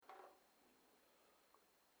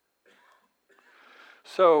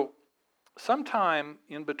So sometime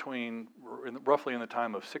in between, roughly in the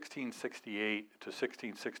time of 1668 to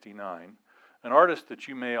 1669, an artist that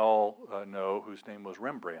you may all know, whose name was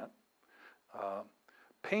Rembrandt,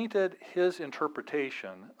 painted his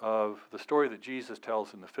interpretation of the story that Jesus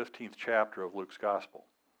tells in the 15th chapter of Luke's Gospel.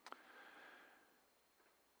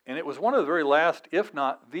 And it was one of the very last, if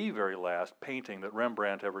not the very last, painting that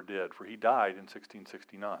Rembrandt ever did, for he died in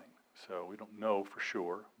 1669. So we don't know for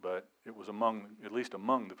sure, but it was at least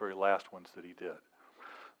among the very last ones that he did.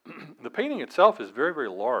 The painting itself is very, very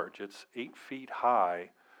large. It's 8 feet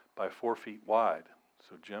high by 4 feet wide.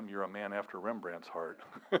 So Jim, you're a man after Rembrandt's heart,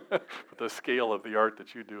 with the scale of the art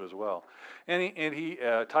that you do as well. And he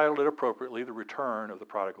titled it appropriately, The Return of the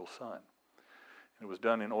Prodigal Son. It was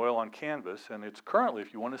done in oil on canvas, and it's currently,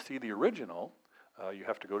 if you want to see the original, you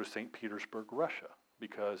have to go to St. Petersburg, Russia,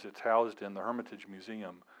 because it's housed in the Hermitage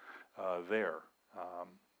Museum there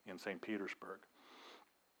in St. Petersburg.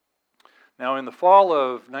 Now, in the fall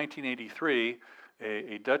of 1983,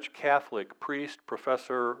 a Dutch Catholic priest,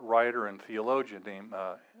 professor, writer, and theologian named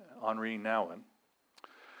Henri Nouwen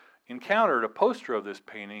encountered a poster of this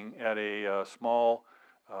painting at a small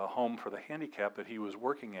home for the handicapped that he was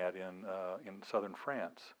working at in southern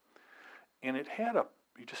France. And it had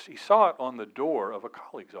he saw it on the door of a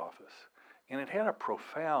colleague's office, and it had a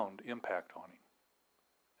profound impact on him.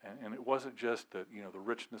 And it wasn't just the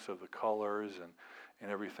richness of the colors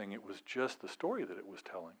and everything, it was just the story that it was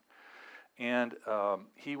telling. And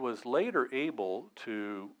he was later able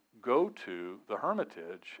to go to the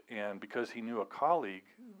Hermitage, and because he knew a colleague,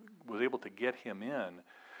 was able to get him in,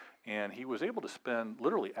 and he was able to spend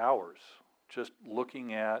literally hours just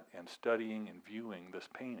looking at and studying and viewing this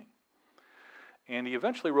painting. And he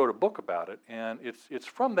eventually wrote a book about it, and it's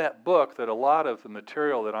from that book that a lot of the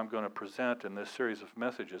material that I'm going to present in this series of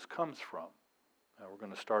messages comes from. We're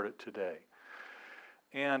going to start it today.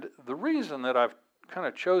 And the reason that I've kind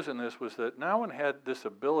of chosen this was that Nouwen had this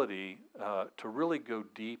ability to really go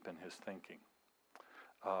deep in his thinking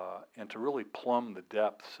and to really plumb the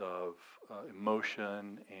depths of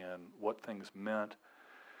emotion and what things meant.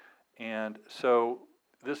 And so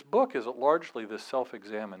this book is largely this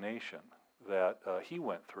self-examination that he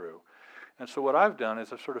went through. And so what I've done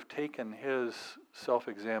is I've sort of taken his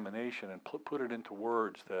self-examination and put it into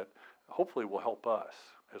words that hopefully will help us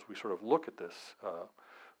as we sort of look at this,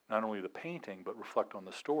 not only the painting, but reflect on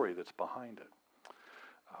the story that's behind it.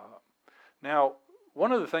 Now,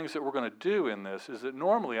 one of the things that we're going to do in this is that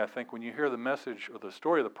normally I think when you hear the message or the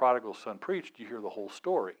story of the prodigal son preached, you hear the whole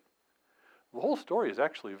story. The whole story is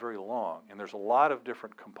actually very long, and there's a lot of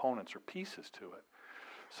different components or pieces to it.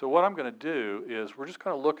 So what I'm going to do is we're just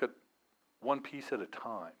going to look at one piece at a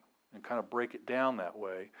time and kind of break it down that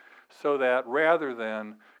way, so that rather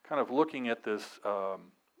than kind of looking at this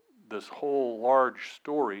this whole large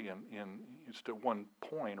story in just at one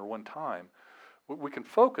point or one time, we can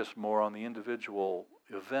focus more on the individual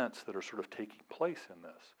events that are sort of taking place in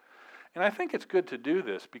this. And I think it's good to do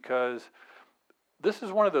this because this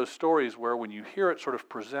is one of those stories where when you hear it sort of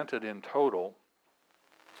presented in total,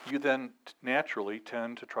 you then naturally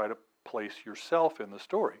tend to try to place yourself in the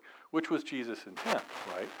story, which was Jesus' intent,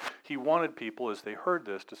 right? He wanted people, as they heard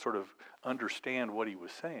this, to sort of understand what he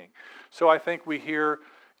was saying. So I think we hear,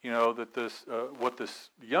 that this what this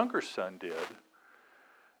younger son did.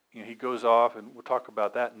 He goes off, and we'll talk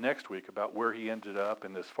about that next week, about where he ended up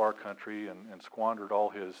in this far country and squandered all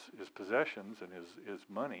his possessions and his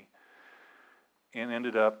money, and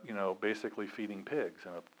ended up, basically feeding pigs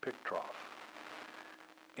in a pig trough.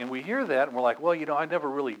 And we hear that, and we're like, well, I never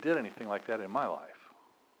really did anything like that in my life.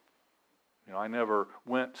 I never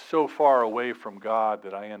went so far away from God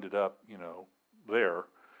that I ended up, there,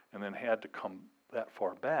 and then had to come that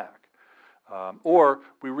far back. Or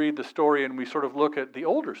we read the story and we sort of look at the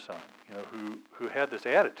older son, who had this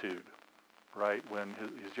attitude, right, when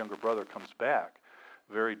his younger brother comes back,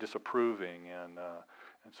 very disapproving and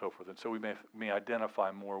so forth. And so we may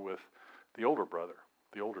identify more with the older brother,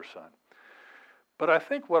 the older son. But I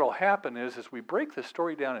think what will happen is we break the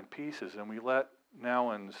story down in pieces and we let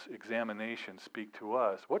Nouwen's examination speak to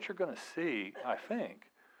us. What you're going to see, I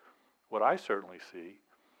think, what I certainly see,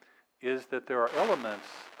 is that there are elements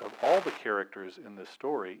of all the characters in this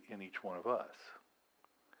story in each one of us.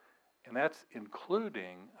 And that's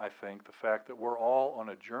including, I think, the fact that we're all on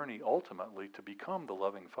a journey ultimately to become the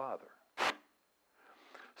loving Father.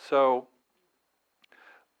 So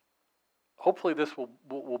hopefully this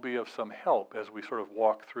will be of some help as we sort of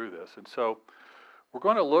walk through this. And so we're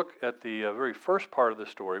going to look at the very first part of the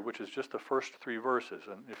story, which is just the first 3 verses.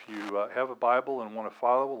 And if you have a Bible and want to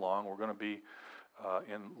follow along, we're going to be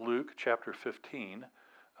in Luke chapter 15,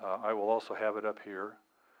 I will also have it up here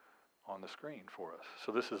on the screen for us.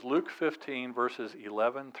 So this is Luke 15, verses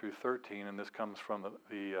 11 through 13, and this comes from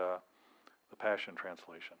the Passion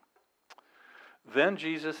Translation. Then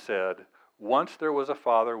Jesus said, "Once there was a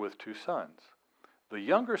father with 2 sons. The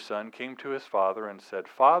younger son came to his father and said,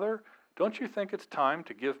 'Father, don't you think it's time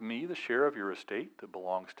to give me the share of your estate that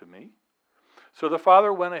belongs to me?' So the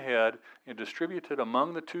father went ahead and distributed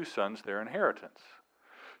among the 2 sons their inheritance.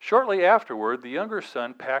 Shortly afterward, the younger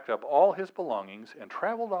son packed up all his belongings and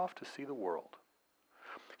traveled off to see the world.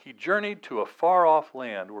 He journeyed to a far-off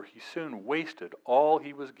land where he soon wasted all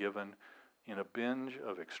he was given in a binge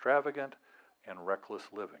of extravagant and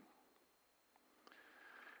reckless living."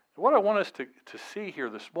 What I want us to see here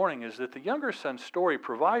this morning is that the younger son's story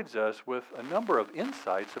provides us with a number of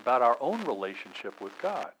insights about our own relationship with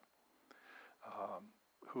God,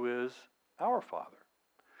 who is our Father.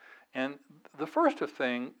 And the first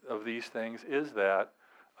of these things is that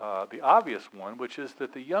the obvious one, which is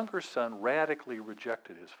that the younger son radically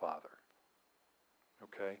rejected his father.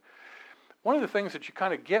 Okay? One of the things that you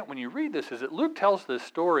kind of get when you read this is that Luke tells this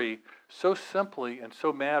story so simply and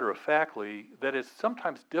so matter-of-factly that it's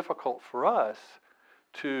sometimes difficult for us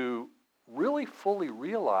to really fully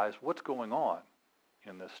realize what's going on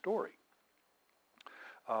in this story.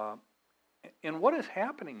 And what is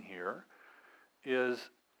happening here is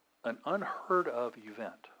an unheard of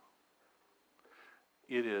event.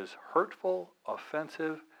 It is hurtful,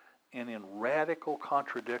 offensive, and in radical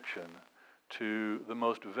contradiction to the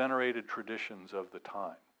most venerated traditions of the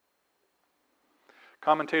time.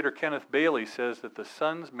 Commentator Kenneth Bailey says that the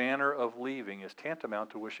son's manner of leaving is tantamount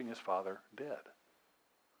to wishing his father dead.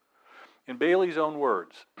 In Bailey's own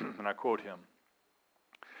words, and I quote him,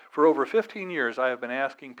 "For over 15 years I have been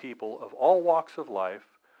asking people of all walks of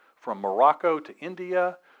life, from Morocco to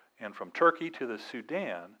India and from Turkey to the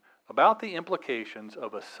Sudan, about the implications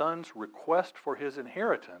of a son's request for his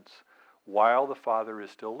inheritance while the father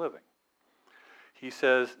is still living. He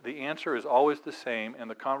says the answer is always the same, and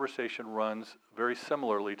the conversation runs very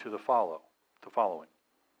similarly to the following.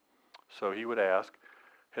 So he would ask,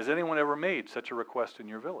 'Has anyone ever made such a request in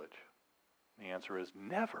your village?' The answer is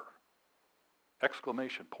never!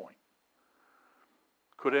 Exclamation point.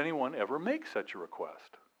 'Could anyone ever make such a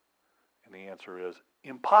request?' And the answer is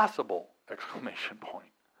impossible! Exclamation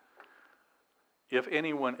point. 'If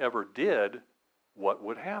anyone ever did, what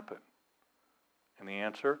would happen?' And the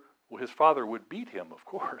answer, well, his father would beat him, of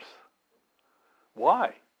course.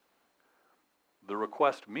 Why? The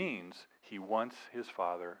request means he wants his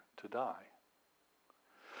father to die."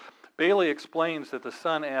 Bailey explains that the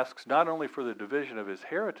son asks not only for the division of his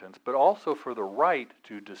inheritance, but also for the right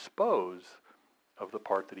to dispose of the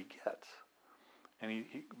part that he gets. And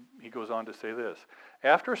he goes on to say this,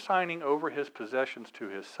 "After signing over his possessions to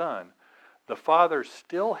his son, the father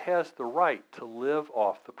still has the right to live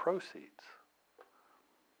off the proceeds,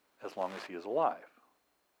 as long as he is alive.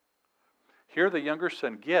 Here the younger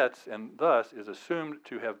son gets, and thus is assumed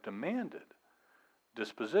to have demanded,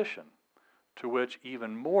 disposition, to which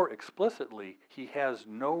even more explicitly he has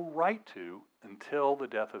no right to until the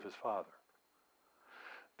death of his father.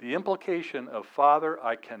 The implication of 'Father,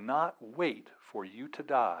 I cannot wait for you to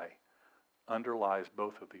die' underlies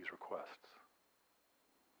both of these requests.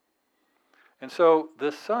 And so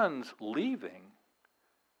the son's leaving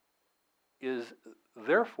is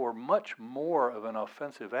therefore much more of an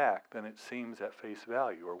offensive act than it seems at face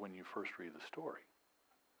value or when you first read the story.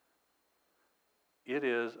 It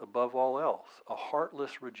is, above all else, a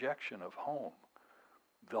heartless rejection of home,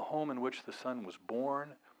 the home in which the son was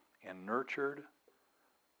born and nurtured.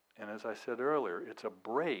 And as I said earlier, it's a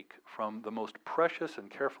break from the most precious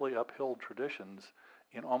and carefully upheld traditions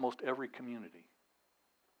in almost every community.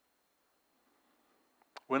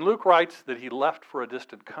 When Luke writes that he left for a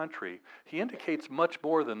distant country, he indicates much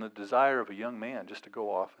more than the desire of a young man just to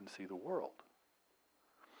go off and see the world.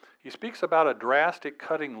 He speaks about a drastic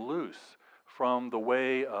cutting loose from the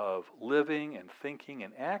way of living and thinking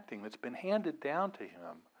and acting that's been handed down to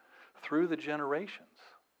him through the generations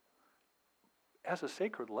as a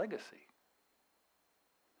sacred legacy.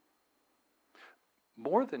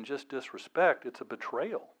 More than just disrespect, it's a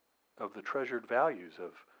betrayal of the treasured values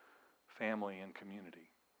of family and community.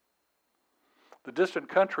 The distant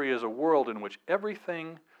country is a world in which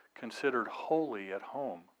everything considered holy at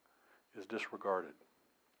home is disregarded.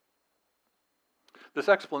 This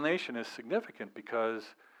explanation is significant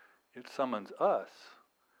because it summons us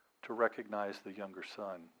to recognize the younger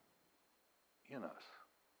son in us.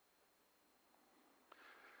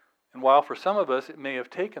 And while for some of us it may have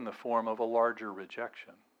taken the form of a larger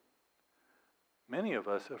rejection, many of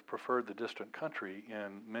us have preferred the distant country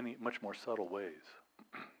in many much more subtle ways.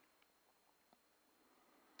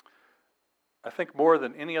 I think more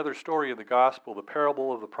than any other story of the gospel, the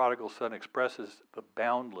parable of the prodigal son expresses the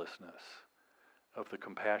boundlessness of the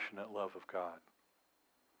compassionate love of God.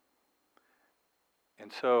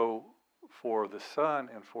 And so, for the son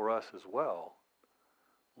and for us as well,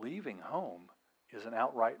 leaving home is an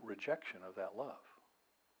outright rejection of that love.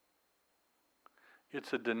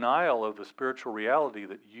 It's a denial of the spiritual reality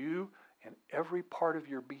that you and every part of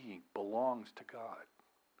your being belongs to God.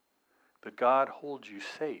 That God holds you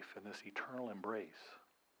safe in this eternal embrace.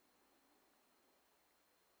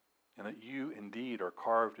 And that you indeed are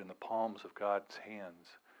carved in the palms of God's hands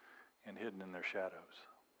and hidden in their shadows.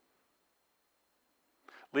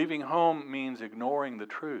 Leaving home means ignoring the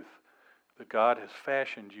truth that God has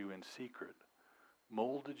fashioned you in secret,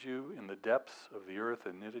 molded you in the depths of the earth,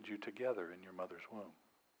 and knitted you together in your mother's womb.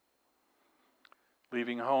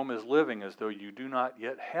 Leaving home is living as though you do not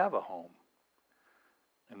yet have a home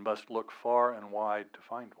and must look far and wide to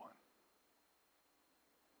find one.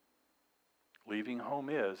 Leaving home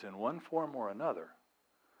is, in one form or another,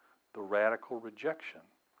 the radical rejection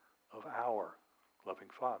of our loving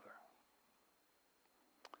Father.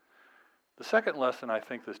 The second lesson I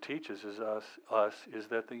think this teaches us is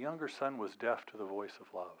that the younger son was deaf to the voice of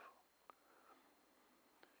love.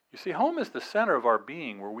 You see, home is the center of our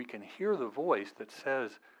being where we can hear the voice that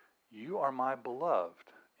says, "You are my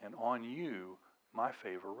beloved, and on you my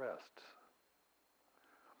favor rests."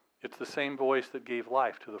 It's the same voice that gave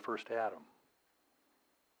life to the first Adam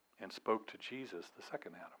and spoke to Jesus, the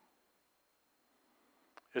second Adam.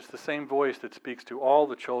 It's the same voice that speaks to all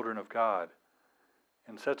the children of God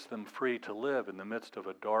and sets them free to live in the midst of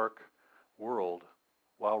a dark world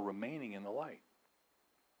while remaining in the light.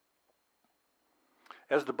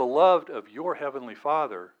 As the beloved of your heavenly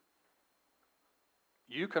Father,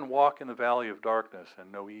 you can walk in the valley of darkness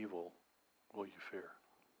and no evil will you fear.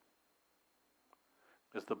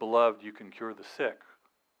 As the beloved, you can cure the sick,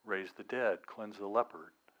 raise the dead, cleanse the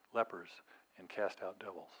lepers, and cast out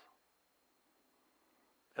devils.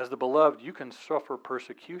 As the beloved, you can suffer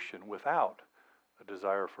persecution without a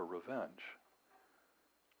desire for revenge,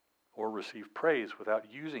 or receive praise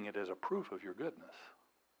without using it as a proof of your goodness.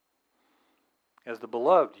 As the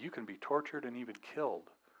beloved, you can be tortured and even killed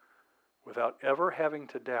without ever having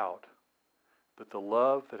to doubt that the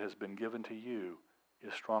love that has been given to you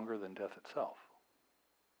is stronger than death itself.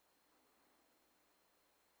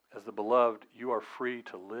 As the beloved, you are free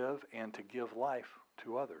to live and to give life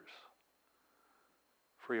to others,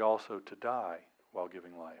 free also to die while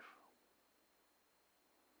giving life.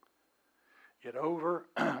 Yet over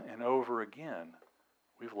and over again,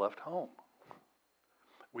 we've left home.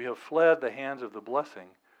 We have fled the hands of the blessing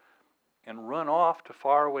and run off to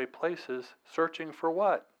faraway places searching for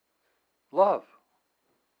what? Love.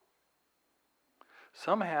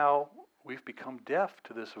 Somehow we've become deaf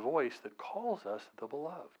to this voice that calls us the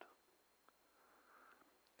beloved.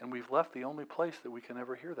 And we've left the only place that we can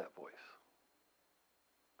ever hear that voice.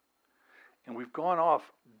 And we've gone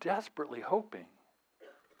off desperately hoping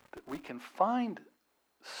that we can find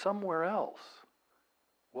somewhere else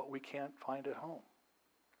what we can't find at home.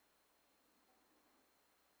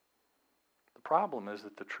 The problem is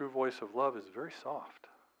that the true voice of love is very soft,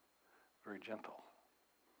 very gentle,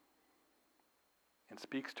 and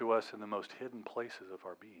speaks to us in the most hidden places of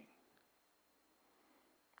our being.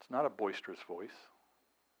 It's not a boisterous voice.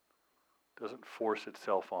 It doesn't force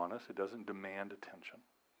itself on us. It doesn't demand attention.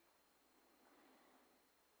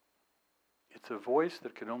 It's a voice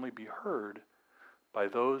that can only be heard by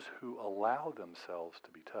those who allow themselves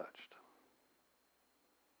to be touched.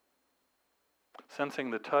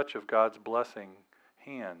 Sensing the touch of God's blessing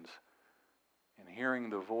hands and hearing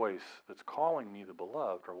the voice that's calling me the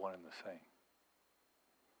beloved are one and the same.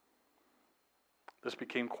 This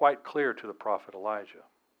became quite clear to the prophet Elijah.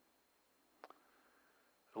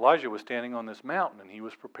 Elijah was standing on this mountain and he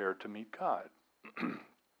was prepared to meet God.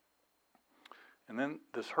 And then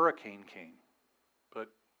this hurricane came, but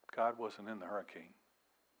God wasn't in the hurricane.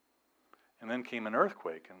 And then came an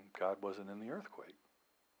earthquake and God wasn't in the earthquake.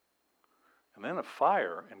 And then a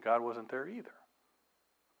fire, and God wasn't there either.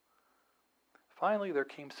 Finally, there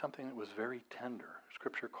came something that was very tender.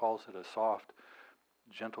 Scripture calls it a soft,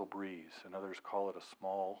 gentle breeze, and others call it a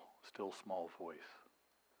small, still small voice.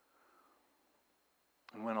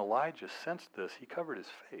 And when Elijah sensed this, he covered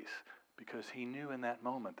his face because he knew in that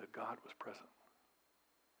moment that God was present.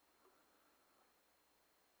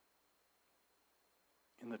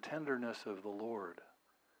 In the tenderness of the Lord,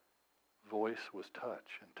 voice was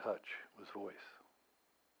touch, and touch was voice.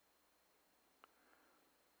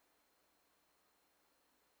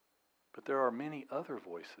 But there are many other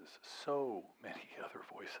voices, so many other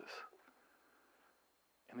voices.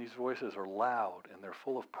 And these voices are loud, and they're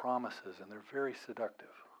full of promises, and they're very seductive.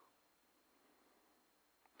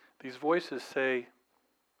 These voices say,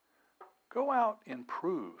 go out and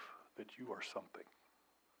prove that you are something.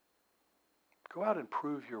 Go out and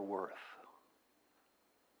prove your worth.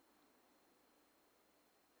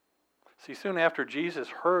 See, soon after Jesus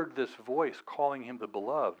heard this voice calling him the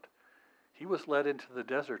beloved, he was led into the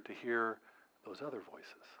desert to hear those other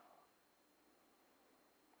voices.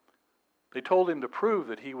 They told him to prove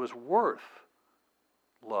that he was worth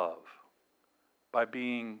love by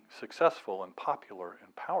being successful and popular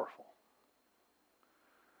and powerful.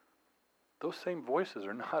 Those same voices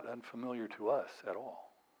are not unfamiliar to us at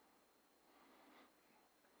all.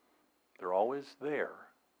 They're always there,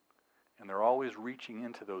 and they're always reaching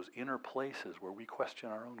into those inner places where we question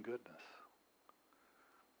our own goodness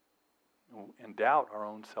and doubt our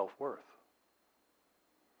own self-worth.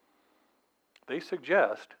 They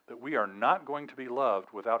suggest that we are not going to be loved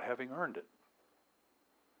without having earned it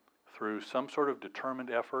through some sort of determined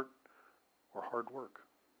effort or hard work.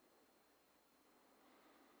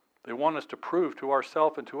 They want us to prove to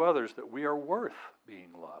ourselves and to others that we are worth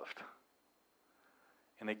being loved.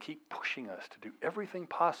 And they keep pushing us to do everything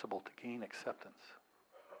possible to gain acceptance.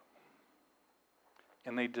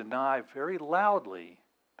 And they deny very loudly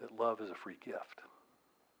that love is a free gift.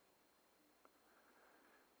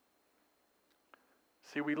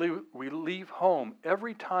 See, we leave home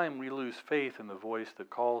every time we lose faith in the voice that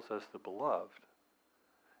calls us the beloved.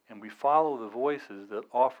 And we follow the voices that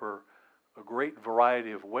offer a great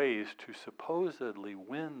variety of ways to supposedly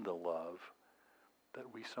win the love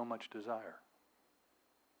that we so much desire.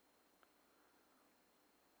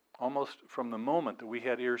 Almost from the moment that we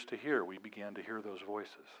had ears to hear, we began to hear those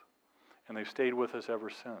voices. And they've stayed with us ever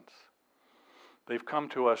since. They've come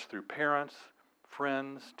to us through parents,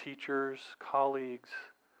 friends, teachers, colleagues.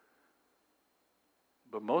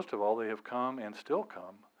 But most of all, they have come and still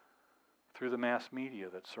come through the mass media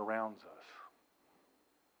that surrounds us.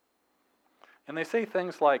 And they say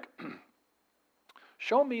things like,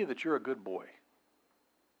 show me that you're a good boy.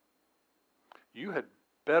 You had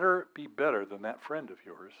better be better than that friend of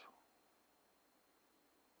yours.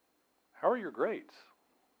 How are your grades?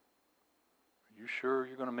 Are you sure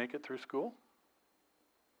you're going to make it through school?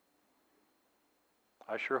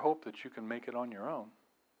 I sure hope that you can make it on your own.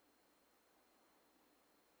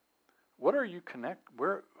 Who are you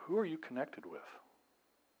connected with?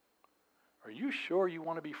 Are you sure you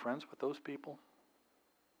want to be friends with those people?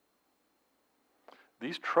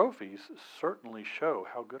 These trophies certainly show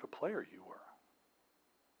how good a player you were.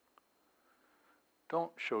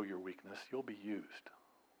 Don't show your weakness, you'll be used.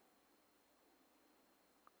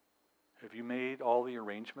 Have you made all the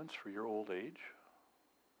arrangements for your old age?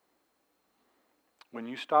 When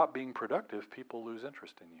you stop being productive, people lose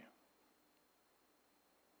interest in you.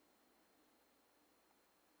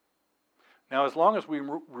 Now, as long as we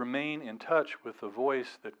remain in touch with the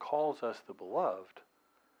voice that calls us the beloved,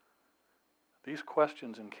 these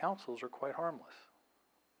questions and counsels are quite harmless.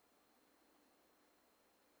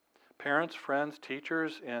 Parents, friends,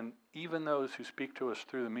 teachers, and even those who speak to us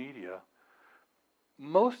through the media,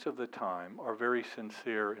 most of the time are very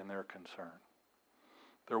sincere in their concern.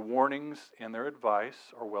 Their warnings and their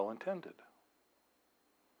advice are well intended.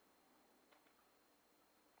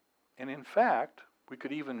 And in fact, we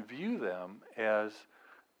could even view them as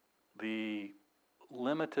the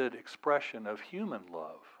limited expression of human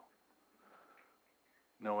love,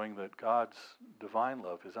 knowing that God's divine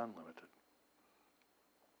love is unlimited.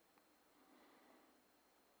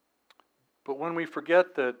 But when we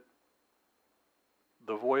forget that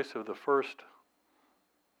the voice of the first,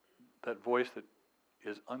 that voice that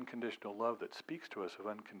is unconditional love, that speaks to us of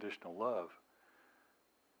unconditional love,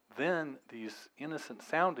 then these innocent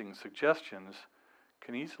sounding suggestions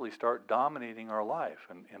can easily start dominating our life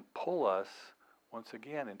and pull us once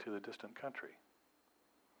again into the distant country.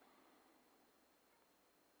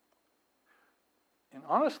 And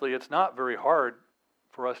honestly, it's not very hard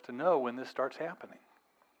for us to know when this starts happening.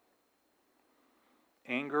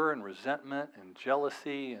 Anger and resentment and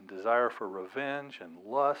jealousy and desire for revenge and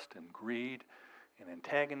lust and greed and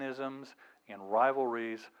antagonisms and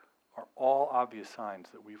rivalries are all obvious signs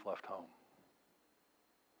that we've left home.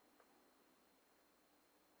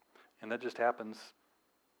 And that just happens,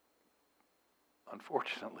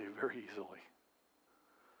 unfortunately, very easily.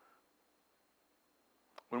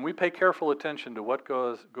 When we pay careful attention to what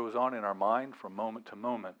goes on in our mind from moment to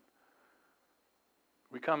moment,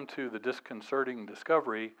 we come to the disconcerting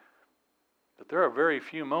discovery that there are very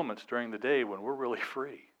few moments during the day when we're really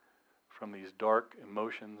free from these dark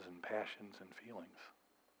emotions and passions and feelings.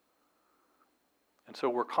 And so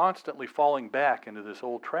we're constantly falling back into this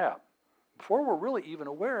old trap before we're really even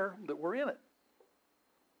aware that we're in it.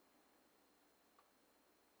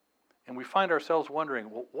 And we find ourselves wondering,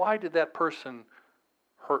 well, why did that person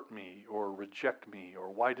hurt me or reject me, or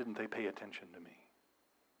why didn't they pay attention to me?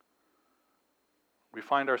 We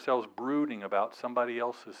find ourselves brooding about somebody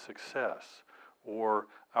else's success, or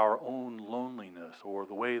our own loneliness, or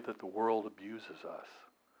the way that the world abuses us.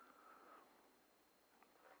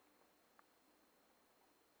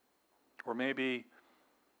 Or maybe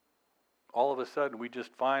all of a sudden we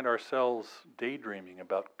just find ourselves daydreaming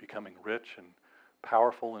about becoming rich and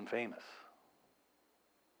powerful and famous.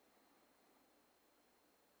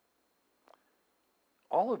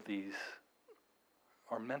 All of these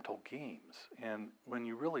are mental games, and when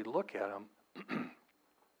you really look at them,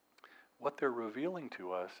 what they're revealing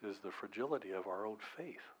to us is the fragility of our own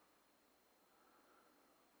faith.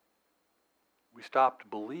 We stopped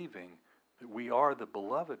believing that we are the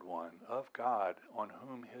beloved one of God on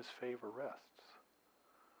whom his favor rests.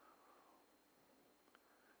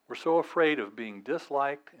 We're so afraid of being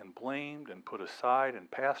disliked and blamed and put aside and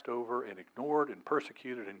passed over and ignored and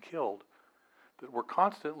persecuted and killed that we're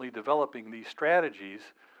constantly developing these strategies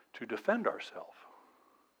to defend ourselves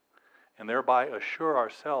and thereby assure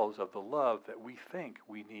ourselves of the love that we think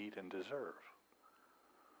we need and deserve.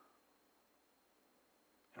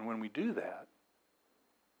 And when we do that,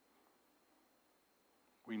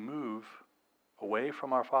 we move away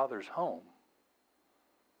from our Father's home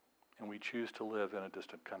and we choose to live in a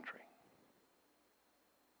distant country.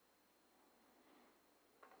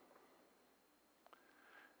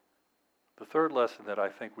 The third lesson that I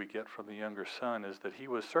think we get from the younger son is that he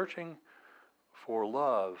was searching for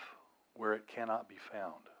love where it cannot be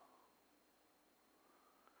found.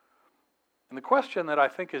 And the question that I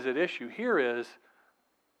think is at issue here is,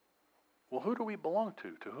 well, who do we belong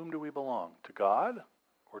to? To whom do we belong? To God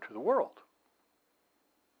or to the world?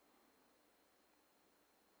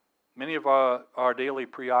 Many of our daily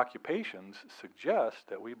preoccupations suggest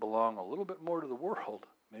that we belong a little bit more to the world,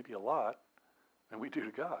 maybe a lot, than we do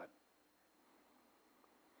to God.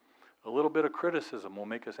 A little bit of criticism will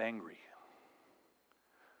make us angry.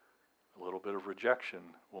 A little bit of rejection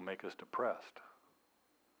will make us depressed.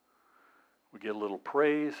 We get a little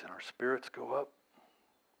praise and our spirits go up.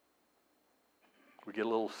 We get a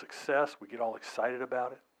little success, we get all excited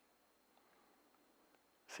about it.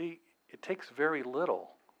 See, it takes very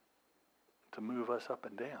little to move us up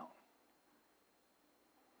and down.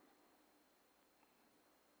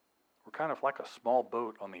 We're kind of like a small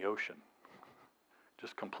boat on the ocean,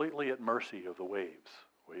 just completely at mercy of the waves.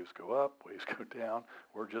 Waves go up, waves go down.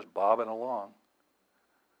 We're just bobbing along.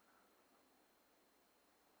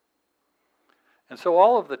 And so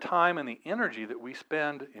all of the time and the energy that we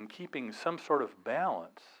spend in keeping some sort of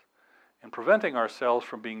balance and preventing ourselves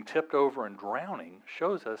from being tipped over and drowning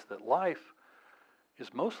shows us that life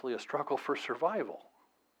is mostly a struggle for survival.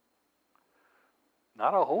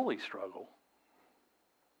 Not a holy struggle,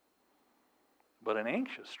 but an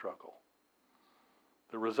anxious struggle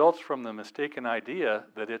that results from the mistaken idea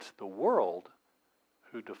that it's the world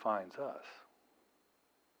who defines us.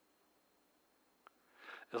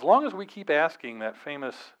 As long as we keep asking that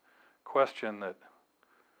famous question that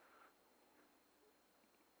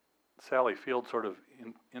Sally Field sort of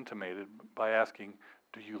intimated by asking,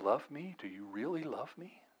 do you love me? Do you really love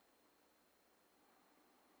me?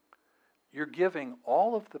 You're giving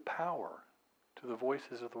all of the power to the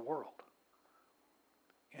voices of the world.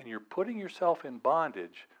 And you're putting yourself in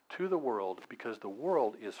bondage to the world because the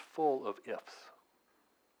world is full of ifs.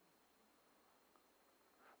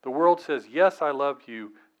 The world says, yes, I love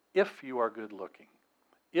you if you are good looking,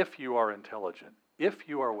 if you are intelligent, if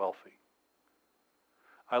you are wealthy.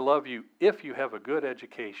 I love you if you have a good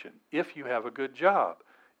education, if you have a good job,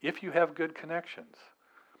 if you have good connections.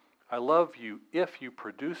 I love you if you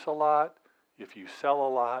produce a lot, if you sell a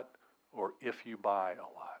lot, or if you buy a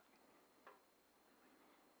lot.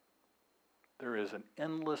 There is an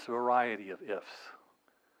endless variety of ifs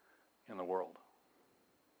in the world,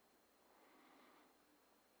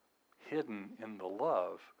 hidden in the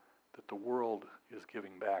love that the world is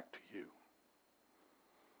giving back to you.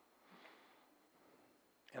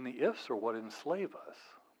 And the ifs are what enslave us,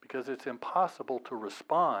 because it's impossible to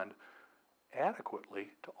respond adequately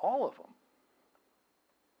to all of them.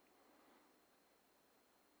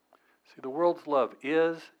 See, the world's love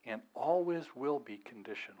is and always will be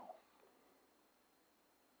conditional.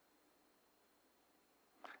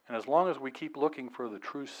 And as long as we keep looking for the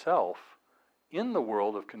true self in the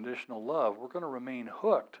world of conditional love, we're going to remain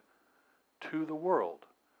hooked to the world,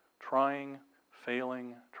 trying,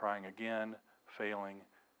 failing, trying again, failing,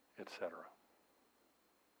 etc.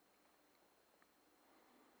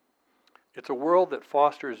 It's a world that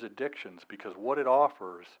fosters addictions because what it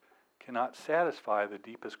offers cannot satisfy the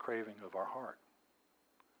deepest craving of our heart.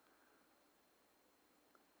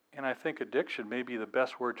 And I think addiction may be the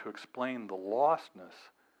best word to explain the lostness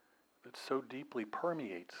that so deeply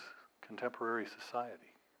permeates contemporary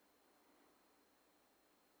society.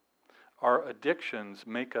 Our addictions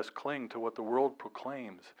make us cling to what the world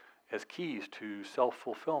proclaims as keys to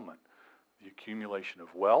self-fulfillment: the accumulation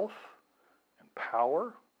of wealth and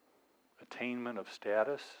power, attainment of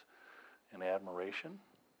status and admiration,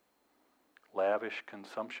 lavish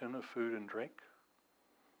consumption of food and drink,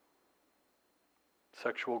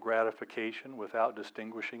 sexual gratification without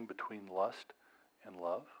distinguishing between lust and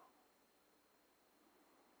love.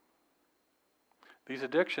 These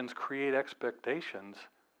addictions create expectations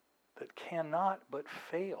that cannot but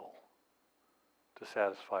fail to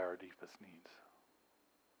satisfy our deepest needs.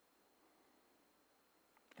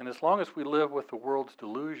 And as long as we live with the world's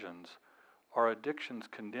delusions, our addictions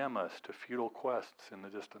condemn us to futile quests in the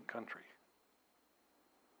distant country,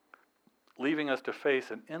 leaving us to face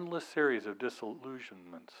an endless series of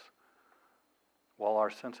disillusionments while our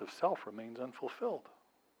sense of self remains unfulfilled.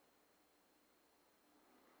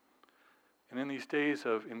 And in these days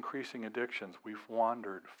of increasing addictions, we've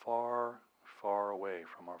wandered far, far away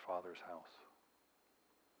from our Father's house.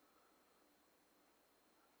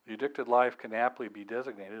 The addicted life can aptly be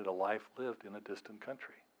designated a life lived in a distant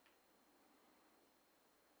country.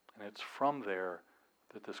 And it's from there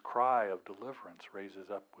that this cry of deliverance raises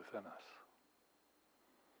up within us.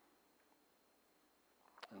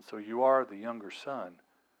 And so you are the younger son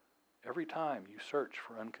every time you search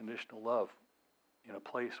for unconditional love in a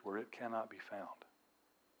place where it cannot be found.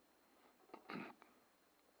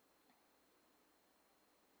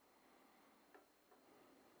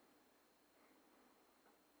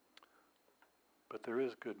 But there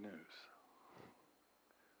is good news.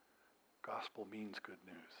 Gospel means good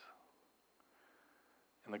news.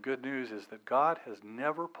 And the good news is that God has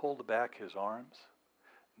never pulled back his arms,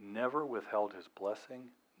 never withheld his blessing,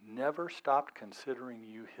 never stopped considering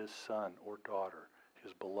you his son or daughter,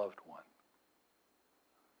 his beloved one.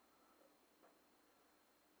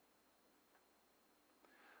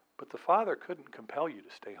 But the Father couldn't compel you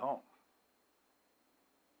to stay home.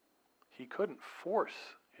 He couldn't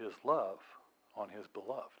force his love on his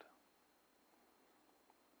beloved.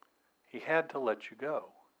 He had to let you go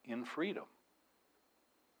in freedom,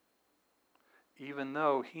 even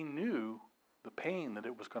though he knew the pain that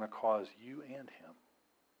it was going to cause you and him.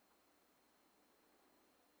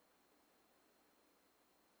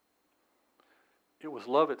 It was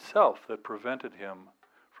love itself that prevented him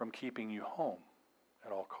from keeping you home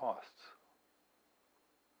at all costs.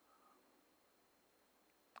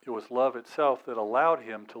 It was love itself that allowed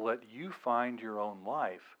him to let you find your own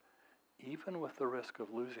life, even with the risk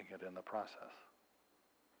of losing it in the process.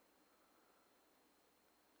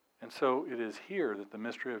 And so it is here that the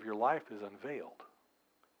mystery of your life is unveiled.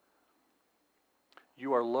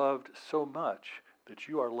 You are loved so much that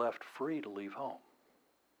you are left free to leave home.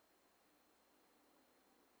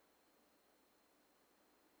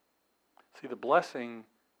 See, the blessing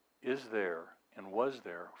is there and was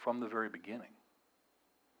there from the very beginning.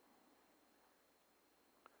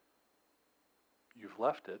 You've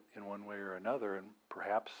left it in one way or another, and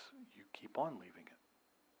perhaps you keep on leaving it.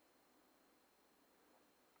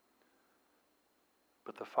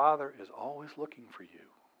 But the Father is always looking for you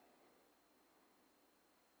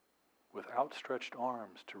with outstretched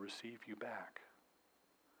arms to receive you back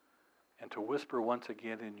and to whisper once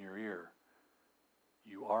again in your ear,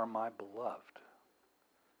 "You are my beloved,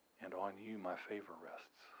 and on you my favor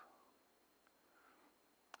rests."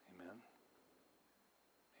 Amen.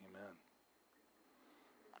 Amen.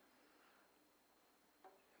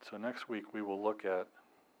 So next week we will look at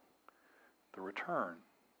the return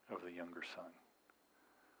of the younger son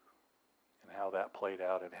and how that played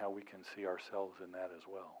out and how we can see ourselves in that as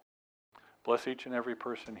well. Bless each and every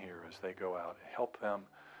person here as they go out. Help them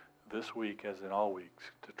this week, as in all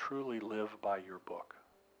weeks, to truly live by your book.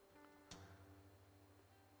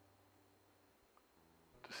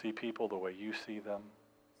 To see people the way you see them,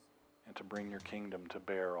 and to bring your kingdom to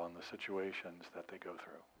bear on the situations that they go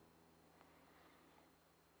through.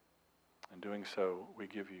 In doing so, we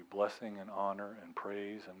give you blessing and honor and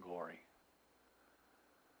praise and glory.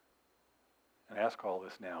 And ask all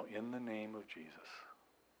this now in the name of Jesus.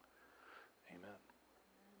 Amen.